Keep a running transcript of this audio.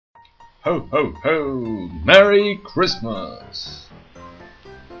Ho ho ho! Merry Christmas!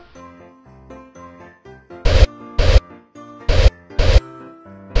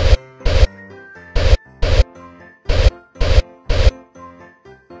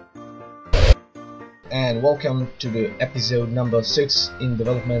 And welcome to the episode number 6 in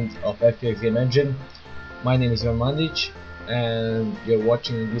development of FPX Game Engine. My name is Ivan Mandić and you're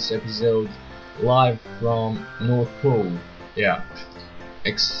watching this episode live from North Pole. Yeah,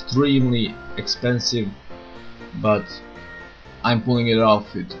 extremely expensive, but I'm pulling it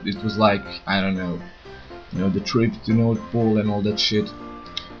off. It was like, I don't know, the trip to North Pole and all that shit.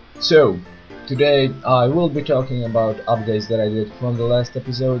 So today I will be talking about updates that I did from the last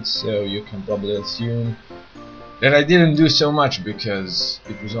episode, so you can probably assume that I didn't do so much because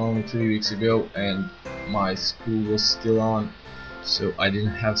it was only 3 weeks ago and my school was still on, so I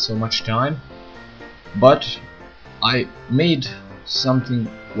didn't have so much time. But I made something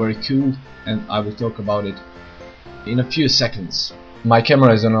very cool and I will talk about it in a few seconds. My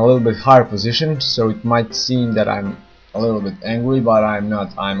camera is on a little bit higher position, so it might seem that I'm a little bit angry, but I'm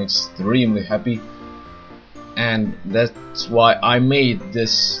not. I'm extremely happy, and that's why I made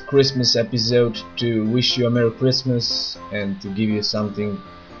this Christmas episode, to wish you a Merry Christmas and to give you something.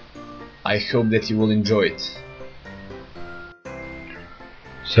 I hope that you will enjoy it.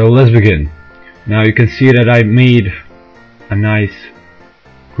 So let's begin. Now you can see that I made a nice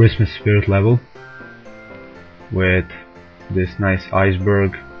Christmas spirit level with this nice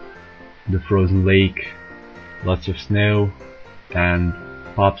iceberg, the frozen lake, lots of snow and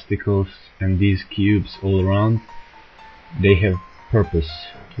popsicles, and these cubes all around. They have purpose,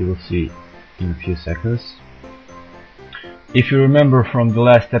 you will see in a few seconds. If you remember from the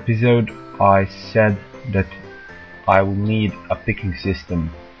last episode, I said that I will need a picking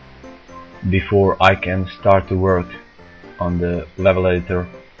system before I can start to work on the level editor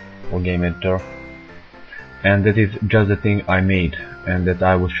or game editor, and that is just the thing I made and that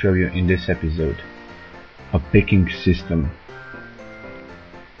I will show you in this episode. A picking system.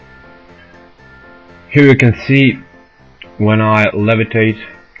 Here you can see when I levitate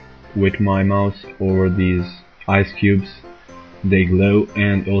with my mouse over these ice cubes, they glow,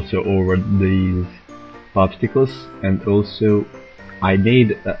 and also over these popsicles, and also I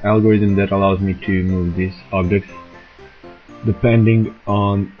made an algorithm that allows me to move these objects depending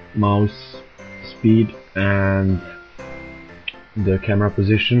on mouse speed and the camera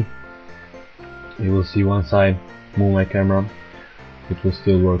position. You will see once I move my camera, it will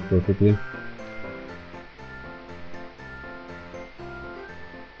still work perfectly.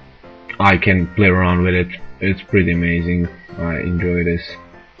 I can play around with it, it's pretty amazing. I enjoy this,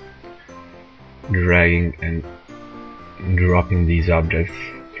 dragging and dropping these objects,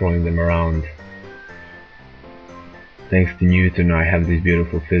 throwing them around. Thanks to Newton, I have this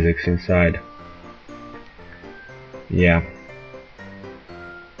beautiful physics inside. Yeah.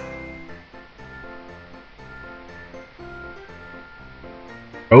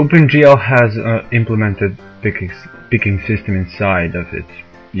 OpenGL has implemented picking system inside of it.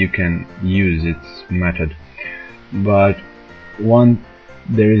 You can use its method, but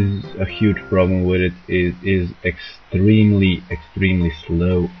there is a huge problem with it. It is extremely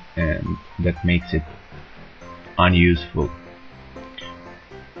slow, and that makes it unuseful.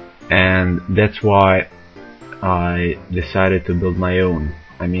 And that's why I decided to build my own.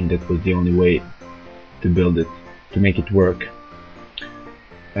 I mean, that was the only way to build it, to make it work.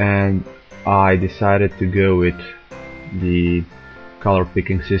 And I decided to go with the color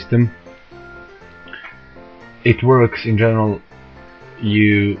picking system. It works in general.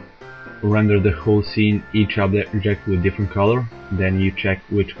 You render the whole scene, each object with different color, then you check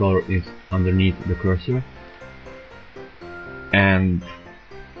which color is underneath the cursor, and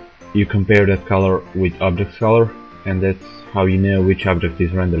you compare that color with object's color, and that's how you know which object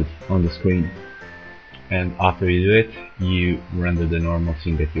is rendered on the screen. And after you do it, you render the normal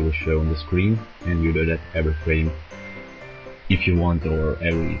scene that you will show on the screen, and you do that every frame if you want, or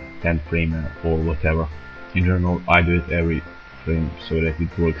every 10th frame or whatever. In general, I do it every frame so that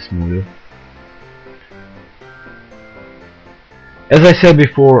it works smoother. As I said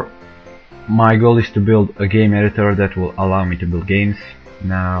before, my goal is to build a game editor that will allow me to build games.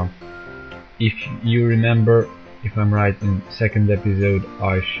 Now, if you remember, if I'm right, in the second episode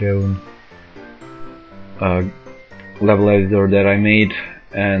I shown a level editor that I made,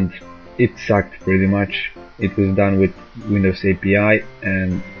 and it sucked pretty much. It was done with Windows API,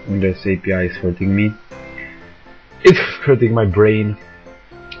 and Windows API is hurting me. It's hurting my brain.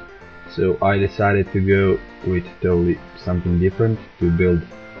 So I decided to go with totally something different, to build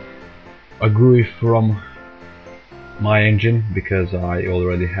a GUI from my engine because I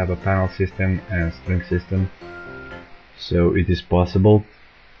already have a panel system and string system, so it is possible,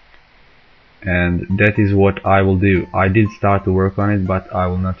 and that is what I will do. I did start to work on it, but I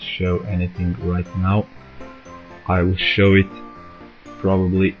will not show anything right now. I will show it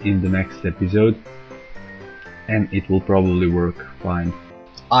probably in the next episode, and it will probably work fine.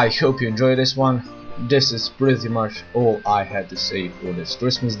 I hope you enjoyed this one. This is pretty much all I had to say for this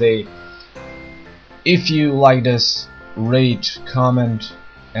Christmas day. If you like this, rate, comment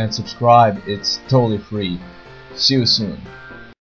and subscribe. It's totally free. See you soon.